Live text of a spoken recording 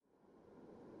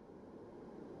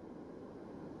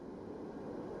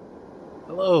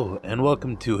Hello, and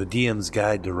welcome to A DM's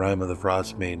Guide to Rime of the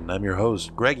Frost Maiden. I'm your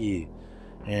host, Greggy,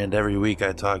 and every week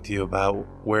I talk to you about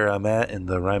where I'm at in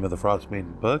the Rime of the Frost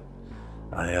Maiden book.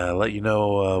 I let you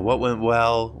know what went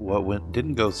well, what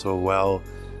didn't go so well,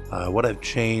 what I've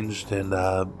changed, and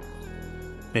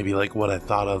maybe like what I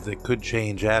thought of that could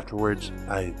change afterwards.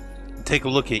 I take a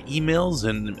look at emails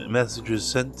and messages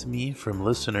sent to me from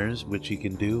listeners, which you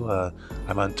can do.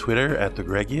 I'm on Twitter at the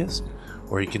Greggiest,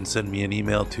 or you can send me an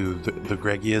email to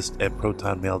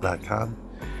thegreggiest@protonmail.com.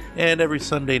 And every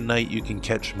Sunday night you can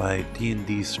catch my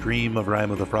D&D stream of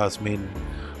Rime of the Frost Maiden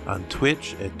on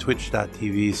Twitch at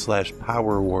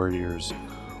twitch.tv/Power Warriors,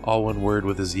 all one word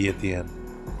with a Z at the end.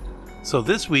 So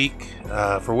this week,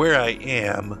 for where I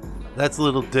am, that's a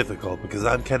little difficult because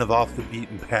I'm kind of off the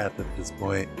beaten path at this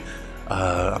point.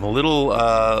 I'm a little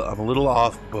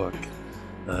off book,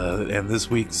 and this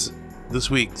week's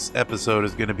episode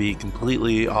is going to be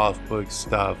completely off book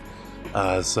stuff.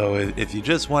 So if you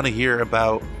just want to hear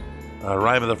about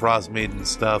Rime of the Frost Maiden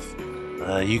stuff,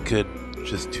 you could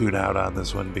just tune out on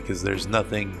this one because there's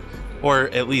nothing, or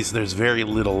at least there's very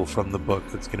little from the book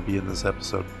that's going to be in this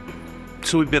episode.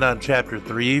 So we've been on chapter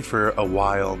 3 for a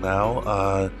while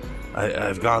now.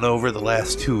 I've gone over the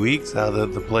last 2 weeks how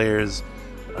the players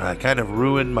kind of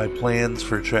ruined my plans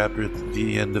for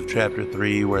the end of chapter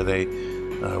 3, where they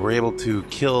were able to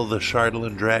kill the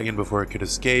Shardlin dragon before it could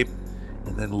escape,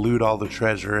 and then loot all the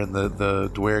treasure in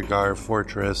the Dwergar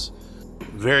fortress,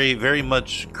 very, very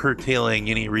much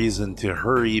curtailing any reason to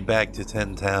hurry back to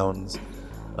 10 towns,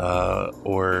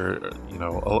 or,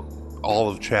 all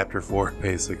of chapter 4,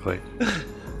 basically.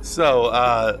 So,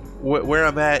 where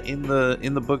I'm at in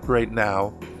the book right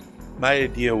now, my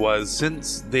idea was,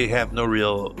 since they have no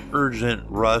real urgent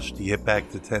rush to get back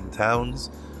to 10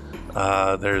 towns,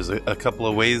 there's a couple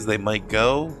of ways they might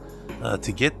go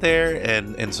to get there,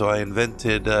 and so I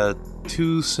invented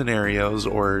 2 scenarios,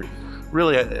 or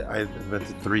really I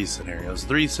invented 3 scenarios.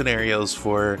 3 scenarios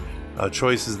for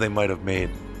choices they might have made.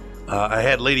 I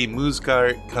had Lady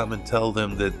Moosgart come and tell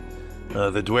them that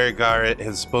the Dwergar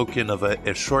has spoken of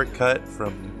a shortcut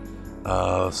from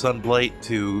Sunblight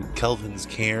to Kelvin's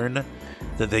Cairn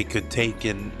that they could take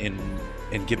and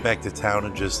get back to town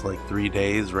in just like 3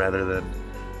 days rather than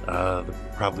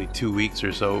probably 2 weeks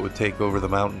or so it would take over the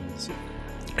mountains.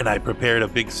 And I prepared a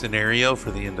big scenario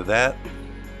for the end of that.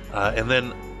 And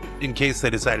then in case they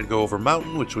decided to go over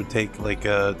mountain, which would take like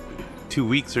 2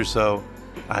 weeks or so,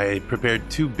 I prepared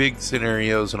 2 big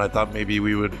scenarios, and I thought maybe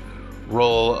we would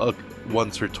roll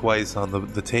once or twice on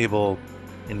the table,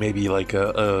 and maybe like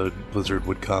a blizzard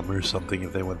would come or something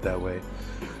if they went that way.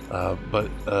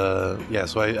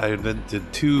 So I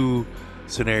invented 2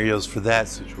 scenarios for that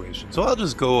situation. So I'll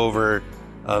just go over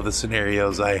the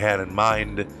scenarios I had in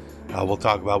mind. We'll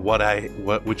talk about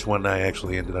which one I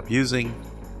actually ended up using.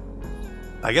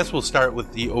 I guess we'll start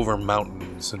with the over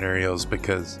mountain scenarios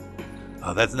because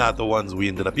that's not the ones we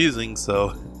ended up using,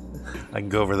 so I can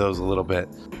go over those a little bit.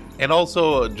 And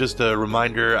also, just a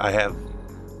reminder, I have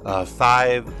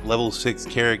 5 level 6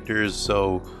 characters,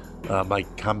 so my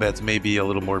combats may be a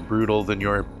little more brutal than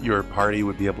your party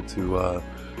would be able to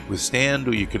withstand,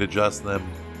 or you could adjust them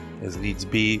as needs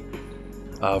be.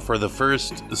 For the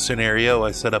first scenario,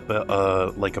 I set up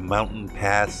a mountain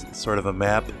pass, sort of a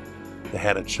map that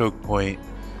had a choke point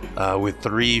with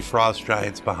 3 frost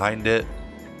giants behind it.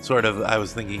 Sort of, I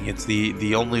was thinking it's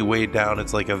the only way down.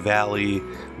 It's like a valley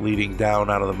leading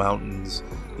down out of the mountains,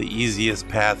 the easiest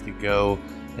path to go.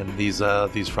 And these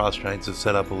frost giants have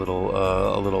set up a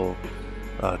little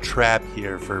trap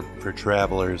here for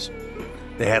travelers.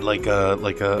 They had like a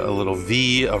little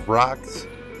V of rocks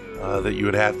that you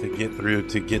would have to get through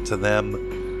to get to them.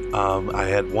 I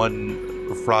had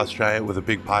one frost giant with a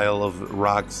big pile of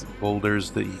rocks, boulders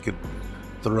that he could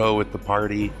throw at the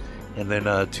party, and then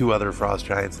 2 other frost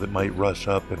giants that might rush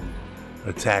up and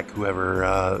attack whoever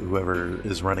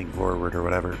is running forward or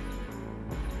whatever.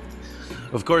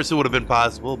 Of course, it would have been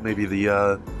possible. Maybe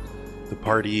the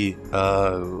party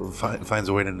finds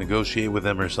a way to negotiate with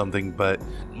them or something. But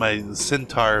my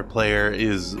centaur player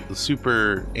is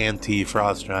super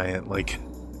anti-frost giant. Like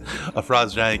a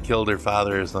frost giant killed her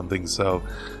father or something. So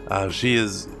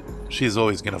she's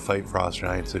always going to fight frost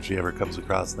giants if she ever comes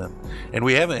across them. And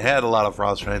we haven't had a lot of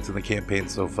frost giants in the campaign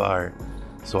so far.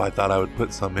 So I thought I would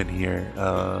put some in here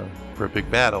for a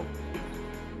big battle.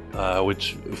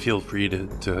 Which feel free to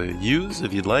use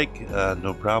if you'd like,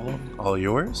 no problem, all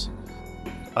yours.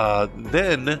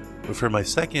 Then, for my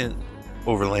second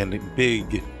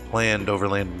big planned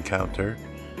overland encounter,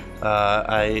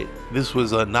 this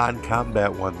was a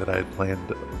non-combat one that I had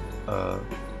planned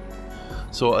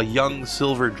So a young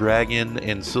silver dragon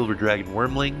and silver dragon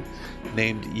wormling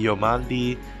named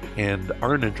Iomandi and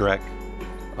Underdark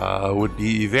would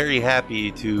be very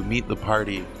happy to meet the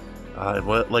party and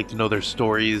would like to know their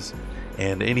stories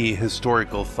and any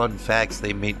historical fun facts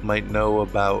they might know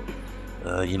about,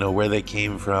 where they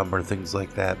came from or things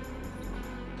like that.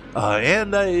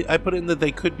 And I put in that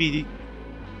they could be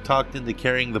talked into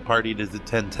carrying the party to the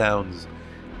 10 towns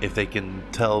if they can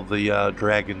tell the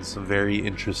dragons some very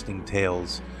interesting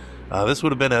tales. This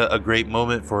would have been a great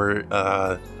moment for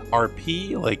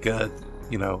RP,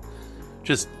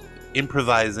 just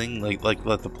improvising, like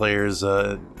let the players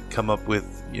come up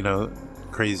with,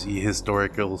 crazy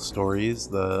historical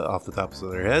stories off the tops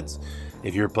of their heads.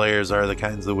 If your players are the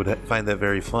kinds that would find that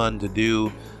very fun to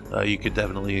do, you could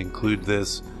definitely include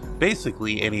this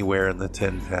basically anywhere in the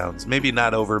 10 towns. Maybe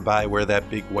not over by where that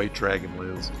big white dragon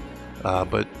lives,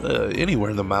 but anywhere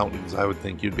in the mountains. I would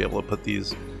think you'd be able to put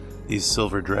these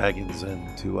silver dragons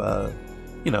in to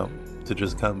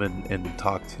just come and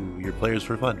talk to your players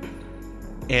for fun.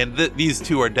 And these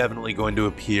two are definitely going to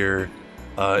appear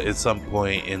at some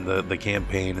point in the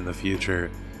campaign in the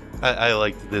future. I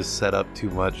liked this setup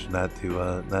too much not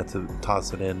to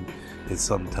toss it in at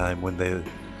some time when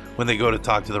they go to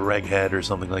talk to the Reghead or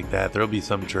something like that. There'll be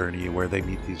some journey where they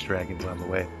meet these dragons on the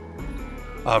way.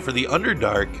 For the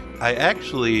Underdark,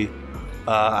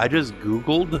 I just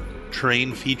Googled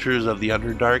train features of the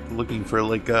Underdark, looking for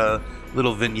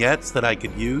little vignettes that I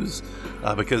could use,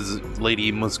 because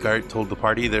Lady Muscart told the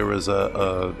party there was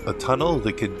a tunnel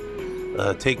that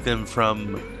could take them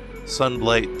from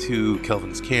Sunblight to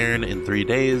Kelvin's Cairn in 3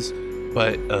 days,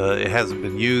 but it hasn't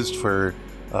been used for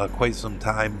quite some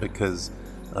time because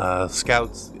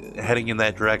scouts heading in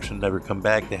that direction never come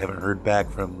back. They haven't heard back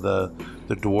from the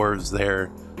dwarves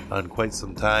there in quite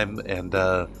some time, and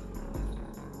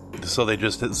so they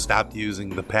just stopped using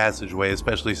the passageway,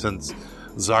 especially since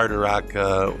Zardarok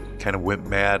kind of went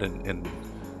mad and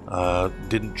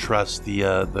didn't trust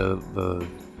the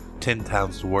 10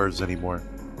 Towns dwarves anymore.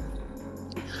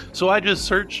 So I just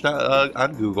searched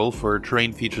on Google for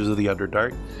terrain features of the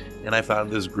Underdark, and I found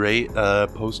this great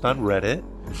post on Reddit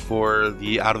for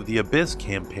the Out of the Abyss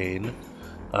campaign.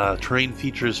 Terrain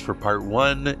features for Part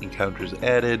 1, encounters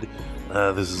added.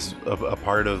 This is a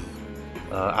part of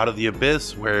Out of the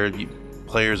Abyss where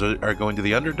players are going to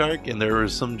the Underdark, and there were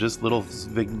some just little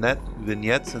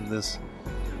vignettes in this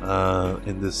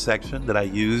section that I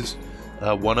used,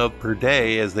 one of per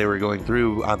day as they were going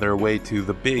through on their way to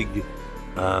the big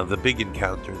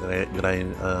encounter that I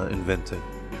invented.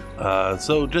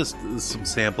 So just some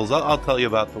samples. I'll tell you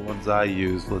about the ones I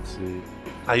used. Let's see.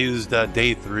 I used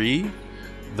day 3.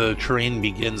 The terrain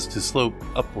begins to slope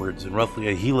upwards in roughly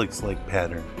a helix-like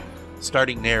pattern,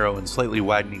 starting narrow and slightly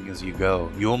widening as you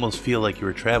go. You almost feel like you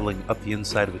were traveling up the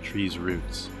inside of a tree's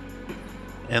roots.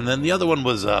 And then the other one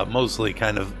was mostly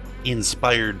kind of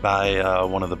inspired by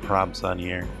one of the prompts on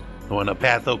here. When a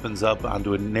path opens up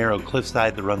onto a narrow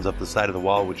cliffside that runs up the side of the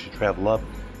wall which you travel up,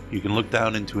 you can look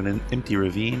down into an empty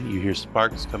ravine. You hear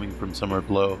sparks coming from somewhere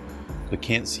below, but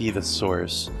can't see the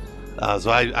source. So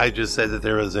I just said that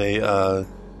there was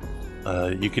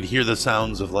you could hear the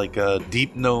sounds of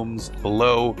deep gnomes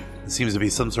below. It seems to be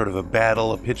some sort of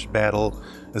a pitched battle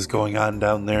is going on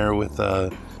down there with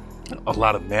a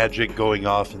lot of magic going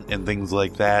off and things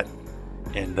like that.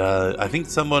 And I think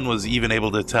someone was even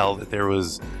able to tell that there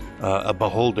was a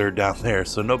beholder down there,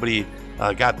 so nobody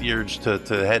got the urge to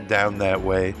head down that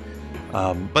way.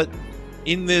 But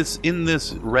in this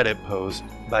Reddit post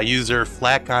by user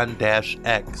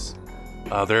Flacon-X,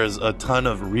 there's a ton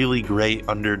of really great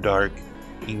Underdark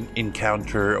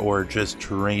encounter or just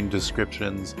terrain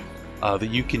descriptions that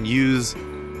you can use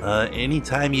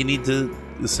anytime you need to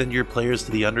send your players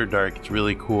to the Underdark. It's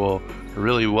really cool, a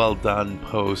really well done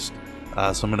post.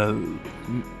 So I'm going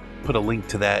to put a link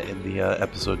to that in the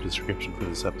episode description for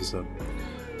this episode,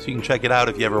 so you can check it out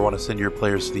if you ever want to send your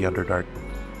players to the Underdark.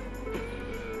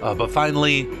 But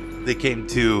finally, they came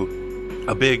to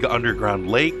a big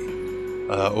underground lake,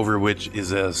 over which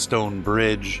is a stone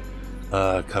bridge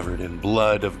covered in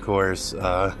blood, of course.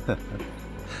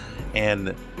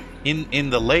 And in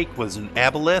the lake was an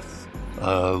aboleth,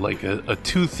 like a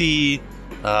toothy,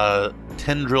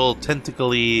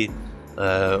 tentacly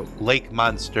lake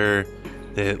monster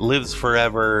that lives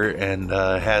forever and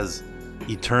has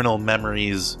eternal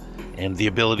memories and the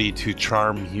ability to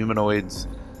charm humanoids,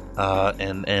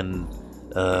 and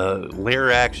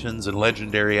lair actions and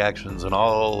legendary actions and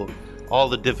all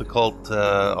the difficult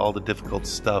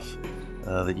stuff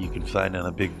that you can find on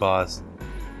a big boss.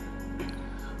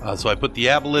 So I put the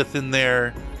aboleth in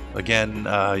there. Again,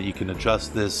 you can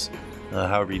adjust this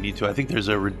however you need to. I think there's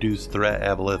a reduced threat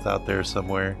aboleth out there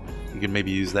somewhere. You can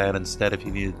maybe use that instead if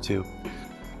you needed to.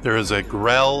 There is a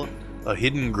grell, a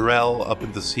hidden grell up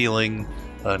in the ceiling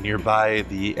nearby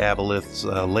the aboleth's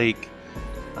lake.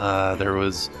 There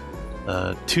was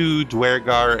 2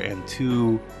 Dwergar and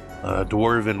 2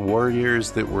 dwarven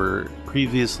warriors that were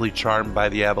previously charmed by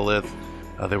the aboleth.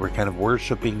 They were kind of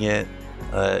worshipping it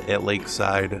at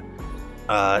Lakeside.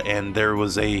 And there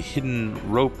was a hidden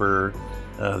roper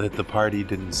that the party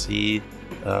didn't see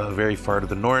very far to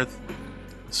the north.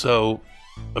 So,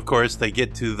 of course, they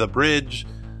get to the bridge.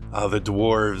 The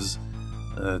dwarves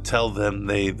tell them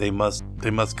they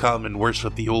must come and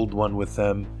worship the old one with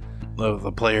them.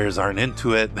 The players aren't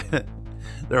into it.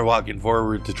 They're walking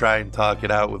forward to try and talk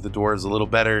it out with the dwarves a little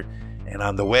better. And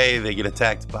on the way, they get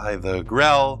attacked by the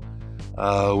grell,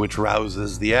 which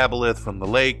rouses the aboleth from the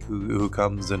lake, who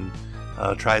comes and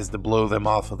tries to blow them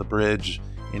off of the bridge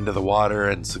into the water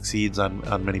and succeeds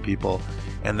on many people.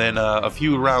 And then a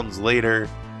few rounds later,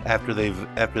 after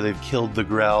they've killed the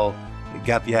grell,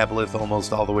 got the aboleth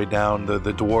almost all the way down, the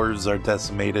dwarves are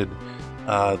decimated.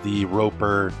 The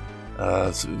roper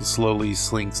slowly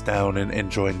slinks down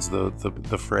and joins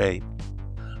the fray.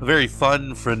 A very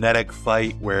fun, frenetic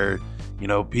fight where,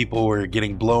 people were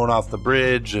getting blown off the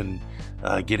bridge and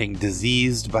getting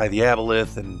diseased by the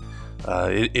aboleth, and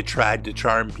it tried to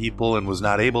charm people and was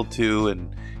not able to,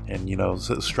 and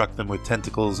struck them with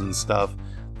tentacles and stuff.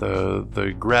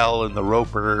 The grell and the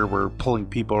roper were pulling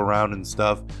people around and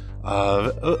stuff.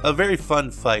 A very fun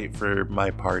fight for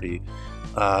my party.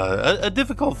 A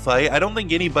difficult fight. I don't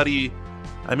think anybody...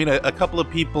 a couple of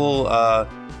people...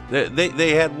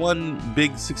 They had one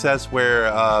big success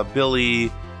where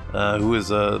Billy, who is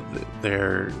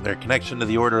their connection to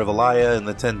the Order of Elia in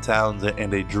the 10 Towns,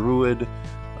 and a druid,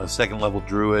 a 2nd level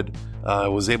druid,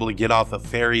 was able to get off a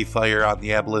fairy fire on the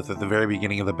aboleth at the very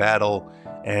beginning of the battle,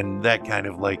 and that kind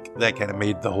of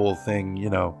made the whole thing,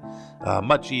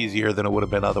 much easier than it would have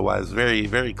been otherwise. Very,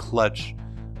 very clutch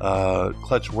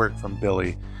work from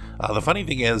Billy. The funny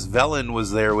thing is, Velen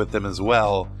was there with them as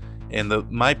well,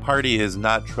 and my party has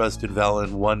not trusted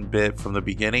Velen one bit from the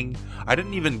beginning. I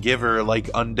didn't even give her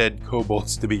undead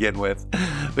kobolds to begin with,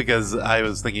 because I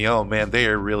was thinking, oh man, they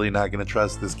are really not going to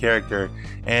trust this character.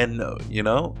 And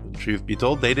truth be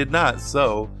told, they did not.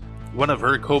 So one of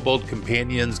her kobold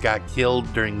companions got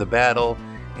killed during the battle,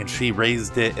 and she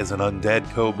raised it as an undead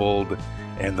kobold,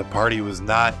 and the party was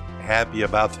not happy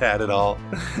about that at all,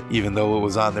 even though it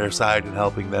was on their side and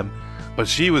helping them. But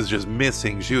she was just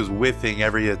missing. She was whiffing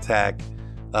every attack,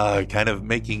 kind of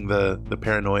making the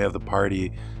paranoia of the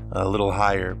party a little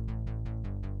higher.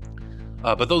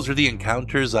 But those are the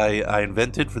encounters I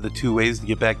invented for the 2 ways to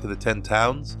get back to the 10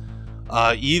 towns.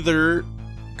 Either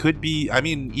could be,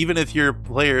 even if your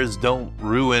players don't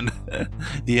ruin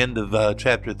the end of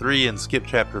Chapter 3 and skip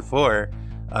Chapter 4,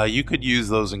 you could use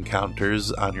those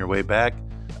encounters on your way back.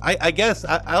 I guess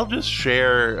I'll just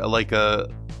share a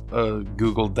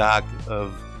Google Doc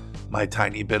of my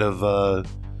tiny bit of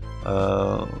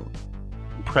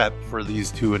prep for these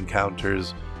 2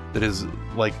 encounters. That is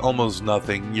almost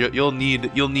nothing. You'll need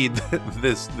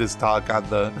this talk on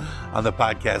the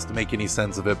podcast to make any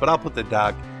sense of it. But I'll put the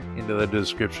doc into the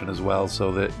description as well,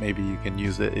 so that maybe you can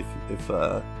use it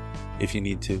if you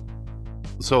need to.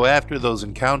 So after those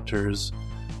encounters,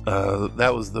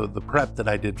 that was the prep that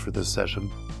I did for this session.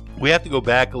 We have to go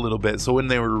back a little bit. So when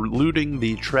they were looting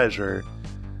the treasure,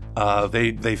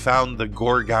 they found the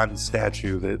Gorgon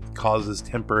statue that causes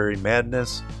temporary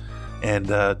madness, and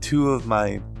 2 of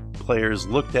my players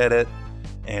looked at it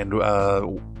and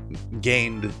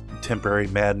gained temporary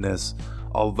madness,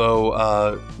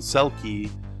 although Selkie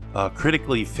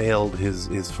critically failed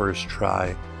his first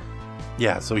try.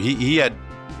 Yeah, so he had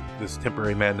this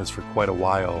temporary madness for quite a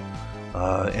while,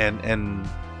 and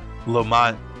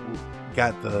Lomont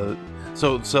got the...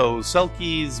 So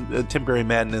Selkie's temporary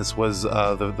madness was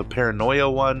the paranoia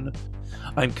one.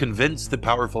 I'm convinced that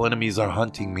powerful enemies are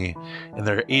hunting me, and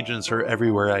their agents are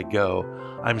everywhere I go.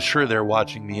 I'm sure they're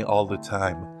watching me all the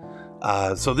time.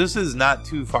 So this is not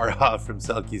too far off from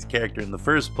Selkie's character in the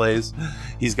first place.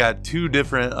 He's got 2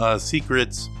 different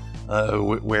secrets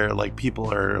where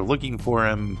people are looking for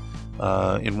him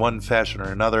in one fashion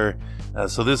or another.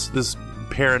 So this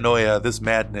paranoia, this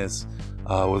madness,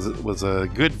 was a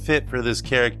good fit for this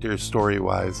character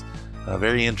story-wise.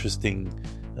 Very interesting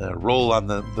roll on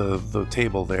the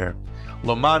table there.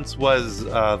 Lamont's was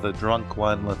the drunk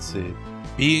one. Let's see.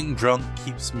 Being drunk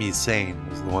keeps me sane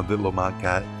was the one that Lamont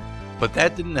got. But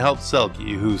that didn't help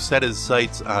Selkie, who set his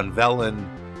sights on Velen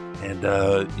and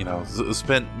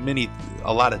spent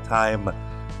a lot of time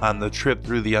on the trip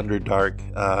through the Underdark,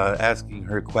 asking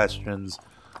her questions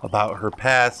about her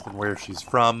past and where she's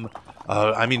from.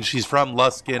 She's from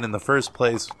Luskin in the first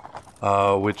place,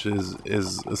 which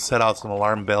is set off some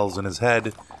alarm bells in his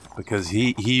head because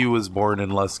he was born in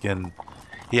Luskin.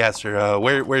 He asked her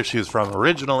where she was from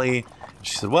originally.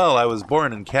 She said, "Well, I was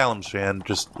born in Kalimshan,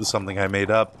 just something I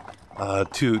made up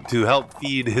to help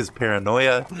feed his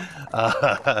paranoia."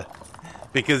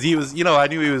 Because he was, I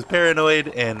knew he was paranoid,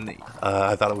 and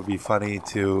I thought it would be funny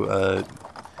to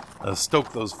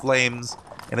stoke those flames,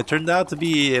 and it turned out to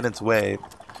be in its way.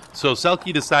 So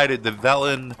Selkie decided that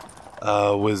Velen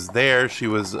was there. She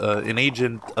was an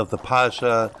agent of the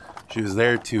Pasha. She was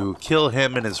there to kill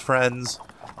him and his friends,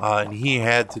 and he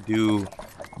had to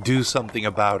do something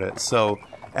about it. So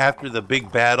after the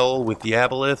big battle with the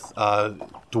Aboleth,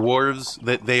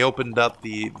 dwarves, they opened up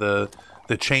the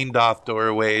chained off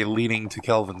doorway leading to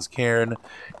Kelvin's cairn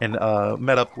and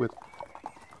met up with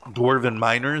dwarven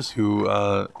miners who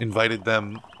invited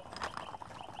them,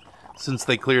 since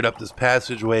they cleared up this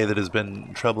passageway that has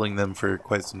been troubling them for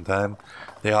quite some time.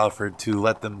 They offered to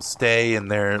let them stay in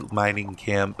their mining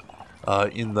camp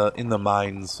in the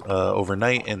mines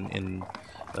overnight and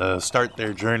start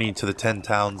their journey to the 10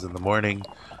 towns in the morning.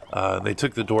 They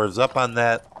took the dwarves up on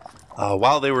that.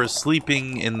 While they were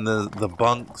sleeping in the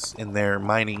bunks in their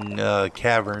mining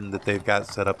cavern that they've got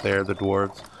set up there, the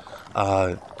dwarves,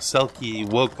 Selkie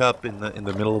woke up in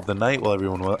the middle of the night while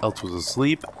everyone else was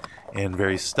asleep, and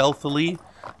very stealthily,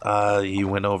 he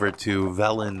went over to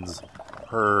Velen's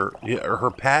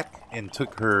her pack and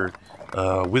took her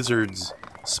wizard's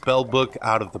spell book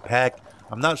out of the pack.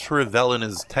 I'm not sure if Velen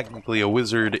is technically a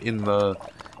wizard in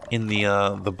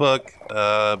the book,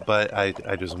 but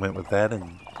I just went with that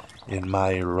in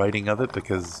my writing of it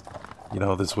because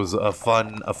this was a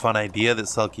fun idea that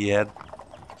Selkie had.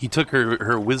 He took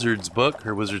her wizard's book,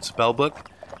 her wizard's spell book,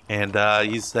 and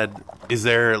he said, "Is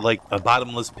there like a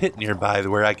bottomless pit nearby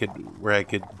where I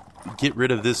could get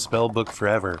rid of this spell book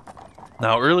forever?"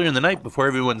 Now, earlier in the night, before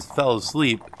everyone fell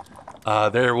asleep,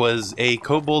 there was a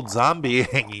kobold zombie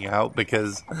hanging out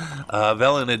because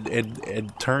Velen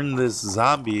had turned this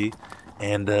zombie,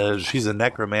 and she's a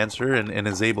necromancer and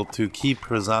is able to keep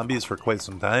her zombies for quite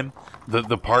some time.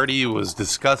 The party was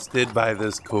disgusted by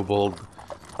this kobold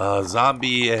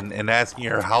zombie and asking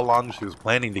her how long she was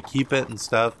planning to keep it and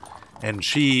stuff. And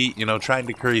she, trying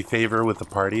to curry favor with the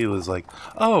party, was like,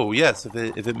 "Oh, yes,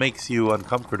 if it makes you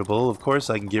uncomfortable, of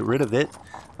course I can get rid of it.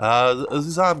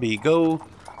 Zombie, go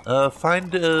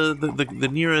find the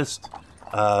nearest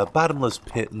bottomless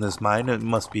pit in this mine. It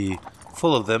must be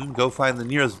full of them. Go find the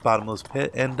nearest bottomless pit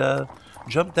and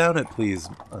jump down it, please,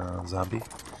 zombie."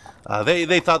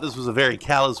 They thought this was a very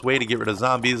callous way to get rid of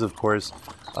zombies, of course.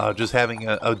 Just having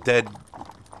a dead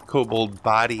kobold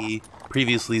body,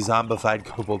 previously zombified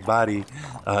kobold body,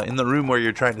 in the room where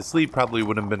you're trying to sleep probably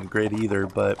wouldn't have been great either,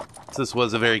 but this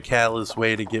was a very callous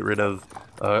way to get rid of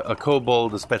a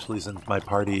kobold, especially since my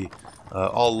party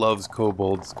all loves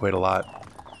kobolds quite a lot.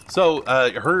 So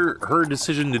her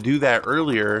decision to do that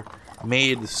earlier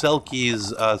made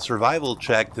Selkie's survival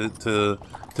check to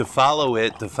follow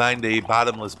it, to find a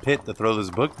bottomless pit to throw this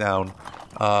book down,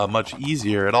 much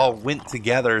easier. It all went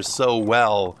together so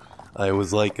well. It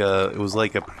was like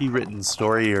a pre-written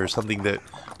story or something that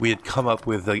we had come up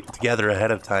with together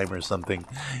ahead of time or something.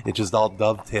 It just all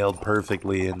dovetailed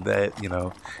perfectly in that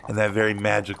in that very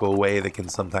magical way that can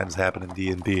sometimes happen in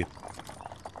D&D.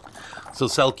 So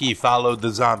Selkie followed the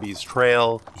zombie's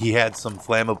trail. He had some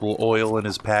flammable oil in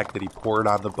his pack that he poured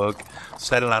on the book,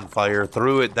 set it on fire,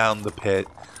 threw it down the pit.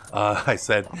 I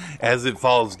said, as it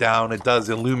falls down, it does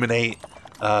illuminate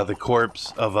the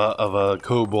corpse of a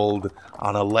kobold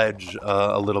on a ledge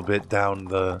a little bit down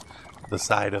the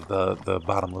side of the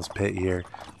bottomless pit here.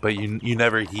 But you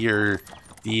never hear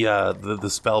the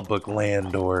spell book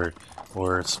land or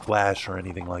splash or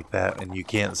anything like that, and you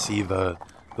can't see the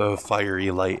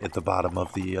fiery light at the bottom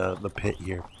of the pit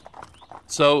here.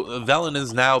 So Velen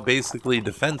is now basically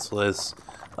defenseless,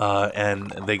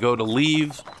 and they go to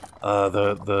leave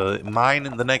the mine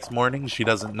the next morning. She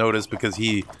doesn't notice because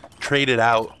he traded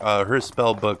out her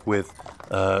spell book with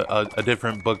a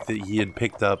different book that he had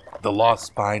picked up, The Lost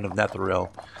Spine of Netheril.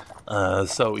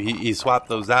 So he swapped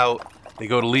those out. They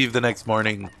go to leave the next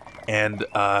morning, and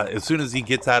as soon as he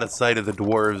gets out of sight of the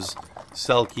dwarves,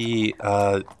 Selkie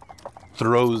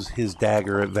throws his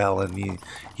dagger at Velen.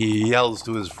 He yells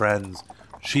to his friends,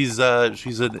 she's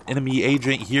an enemy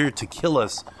agent here to kill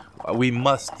us. We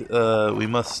must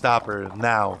stop her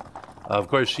now." Of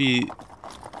course,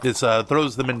 this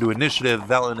throws them into initiative.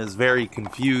 Velen is very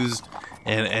confused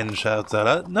and shouts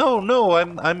out, "No,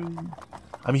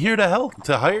 I'm here to help,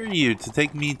 to hire you, to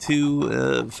take me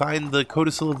to find the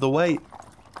Codicil of the White.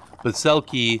 But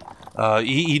Selkie,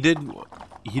 he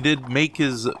did make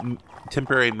his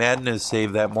temporary madness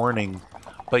save that morning,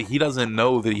 but he doesn't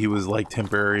know that he was like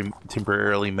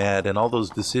temporarily mad, and all those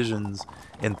decisions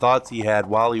and thoughts he had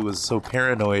while he was so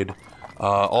paranoid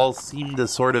all seemed to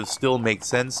sort of still make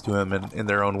sense to him in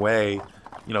their own way.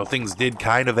 You know, things did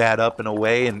kind of add up in a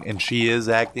way, and she is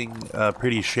acting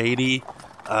pretty shady,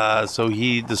 so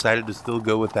he decided to still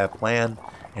go with that plan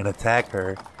and attack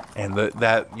her. And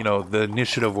the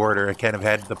initiative order kind of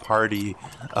had the party,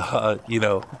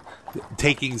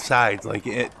 taking sides. Like,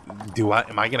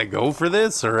 am I gonna go for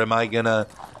this, or am I gonna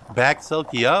back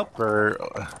Selkie up, or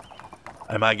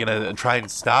am I gonna try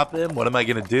and stop him? What am I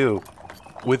gonna do?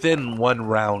 Within one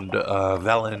round,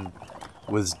 Velen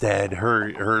was dead.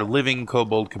 Her living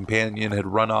kobold companion had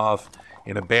run off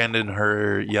and abandoned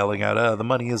her, yelling out, "The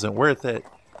money isn't worth it."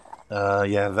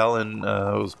 Velen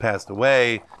was passed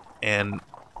away, and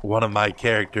one of my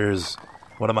players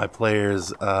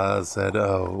said,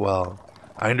 "Oh, well,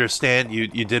 I understand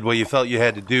you did what you felt you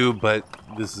had to do, but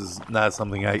this is not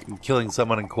something killing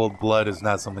someone in cold blood is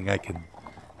not something I can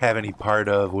have any part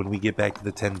of. When we get back to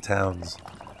the 10 towns,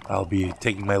 I'll be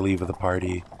taking my leave of the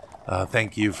party.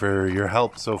 Thank you for your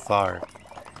help so far."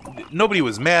 Nobody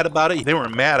was mad about it. They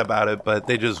weren't mad about it, but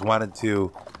they just wanted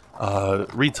to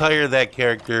retire that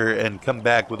character and come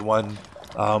back with one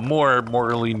more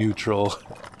morally neutral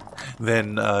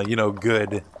than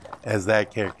good as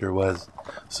that character was.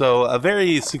 So a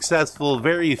very successful,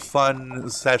 very fun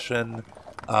session.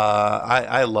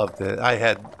 I loved it. I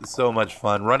had so much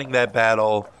fun running that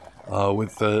battle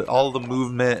with all the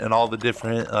movement and all the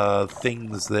different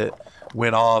things that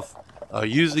went off,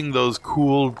 using those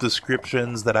cool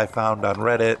descriptions that I found on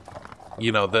Reddit.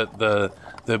 You know, the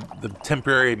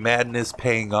temporary madness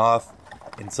paying off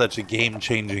in such a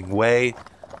game-changing way.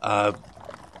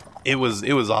 It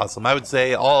was awesome. I would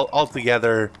say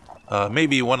altogether,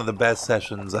 maybe one of the best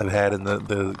sessions I've had in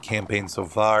the campaign so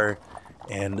far,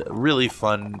 and really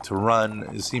fun to run.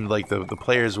 It seemed like the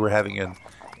players were having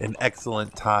an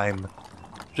excellent time.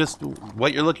 Just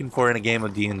what you're looking for in a game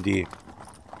of D&D.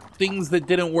 Things that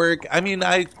didn't work. I mean,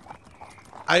 I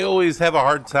always have a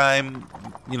hard time,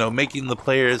 making the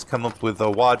players come up with a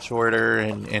watch order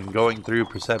and going through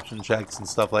perception checks and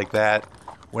stuff like that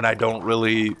when I don't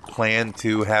really plan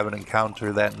to have an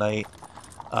encounter that night.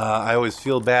 I always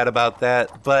feel bad about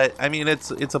that, but I mean,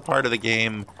 it's a part of the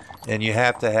game, and you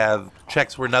have to have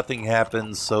checks where nothing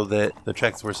happens so that the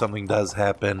checks where something does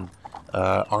happen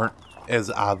aren't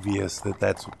as obvious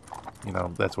that's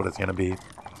what it's going to be.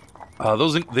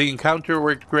 The encounter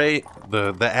worked great.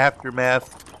 The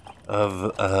aftermath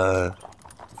of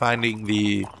finding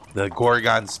the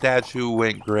Gorgon statue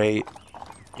went great.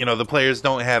 The players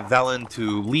don't have Velen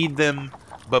to lead them,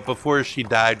 but before she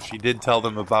died, she did tell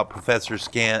them about Professor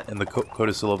Scant and the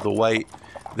Codicil of the White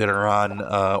that are on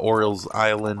Oriole's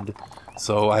Island.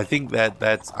 So I think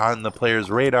that's on the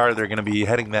players' radar. They're going to be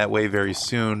heading that way very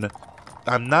soon.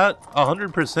 I'm not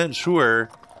 100% sure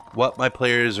what my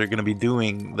players are going to be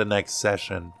doing the next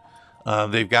session.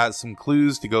 They've got some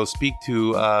clues to go speak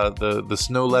to the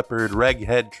Snow Leopard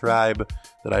Reghead tribe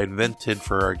that I invented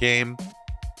for our game.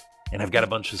 And I've got a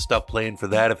bunch of stuff planned for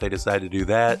that if they decide to do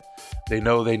that. They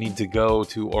know they need to go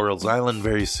to Oriole's Island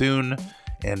very soon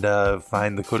and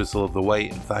find the Codicil of the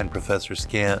White and find Professor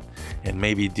Scant and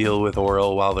maybe deal with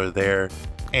Oriole while they're there.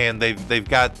 And they've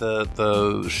got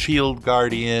the Shield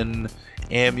Guardian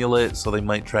amulet, so they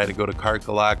might try to go to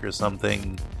Karkalak or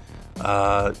something.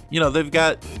 They've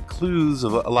got clues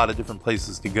of a lot of different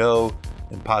places to go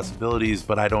and possibilities,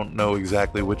 but I don't know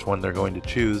exactly which one they're going to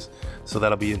choose. So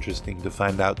that'll be interesting to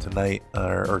find out tonight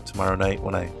or tomorrow night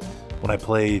when I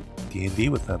play D&D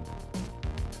with them.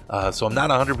 So I'm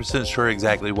not 100% sure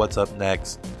exactly what's up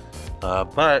next.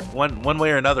 But one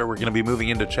way or another, we're going to be moving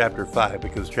into Chapter 5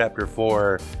 because Chapter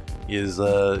 4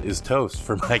 is toast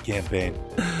for my campaign.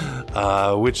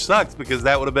 Which sucks because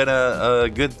that would have been a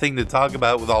good thing to talk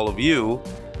about with all of you.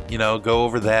 Go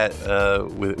over that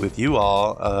with you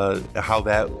all, how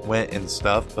that went and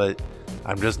stuff. But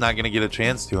I'm just not going to get a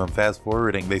chance to. I'm fast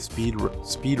forwarding. They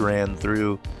speed ran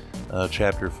through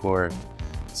Chapter 4.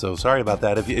 So sorry about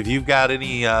that. If you've got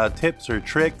any tips or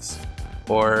tricks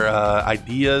or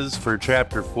ideas for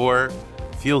Chapter 4,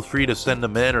 feel free to send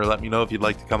them in or let me know if you'd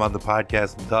like to come on the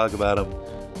podcast and talk about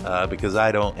them. Because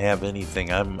I don't have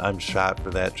anything. I'm shot for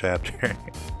that chapter.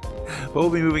 But we'll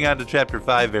be moving on to Chapter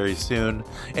 5 very soon.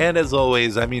 And as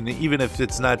always, I mean, even if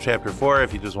it's not Chapter 4,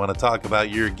 if you just want to talk about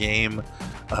your game,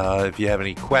 if you have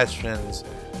any questions,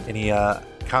 any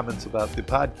comments about the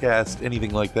podcast,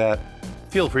 anything like that,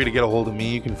 feel free to get a hold of me.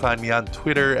 You can find me on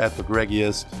Twitter at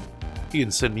TheGreggiest. You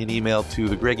can send me an email to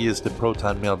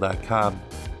thegreggiest@protonmail.com.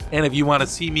 And if you want to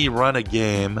see me run a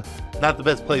game, not the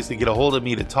best place to get a hold of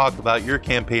me to talk about your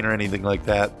campaign or anything like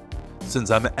that,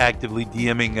 since I'm actively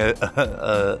DMing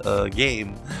a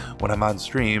game when I'm on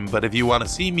stream. But if you want to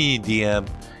see me DM,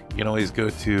 you can always go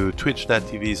to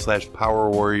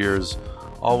twitch.tv/powerwarriors,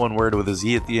 all one word with a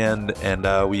Z at the end, and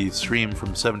we stream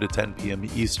from 7 to 10 p.m.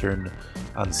 Eastern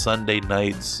on Sunday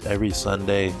nights, every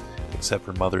Sunday, except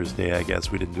for Mother's Day, I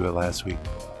guess. We didn't do it last week.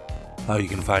 You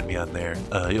can find me on there.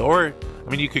 Or,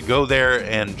 you could go there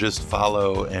and just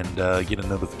follow and get a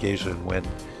notification when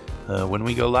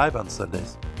we go live on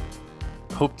Sundays.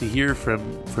 Hope to hear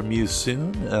from you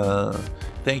soon.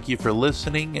 Thank you for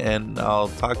listening, and I'll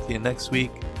talk to you next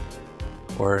week,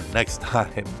 or next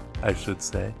time, I should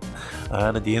say,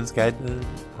 on A DM's Guide to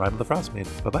Rime of the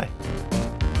Frostmaiden. Bye-bye.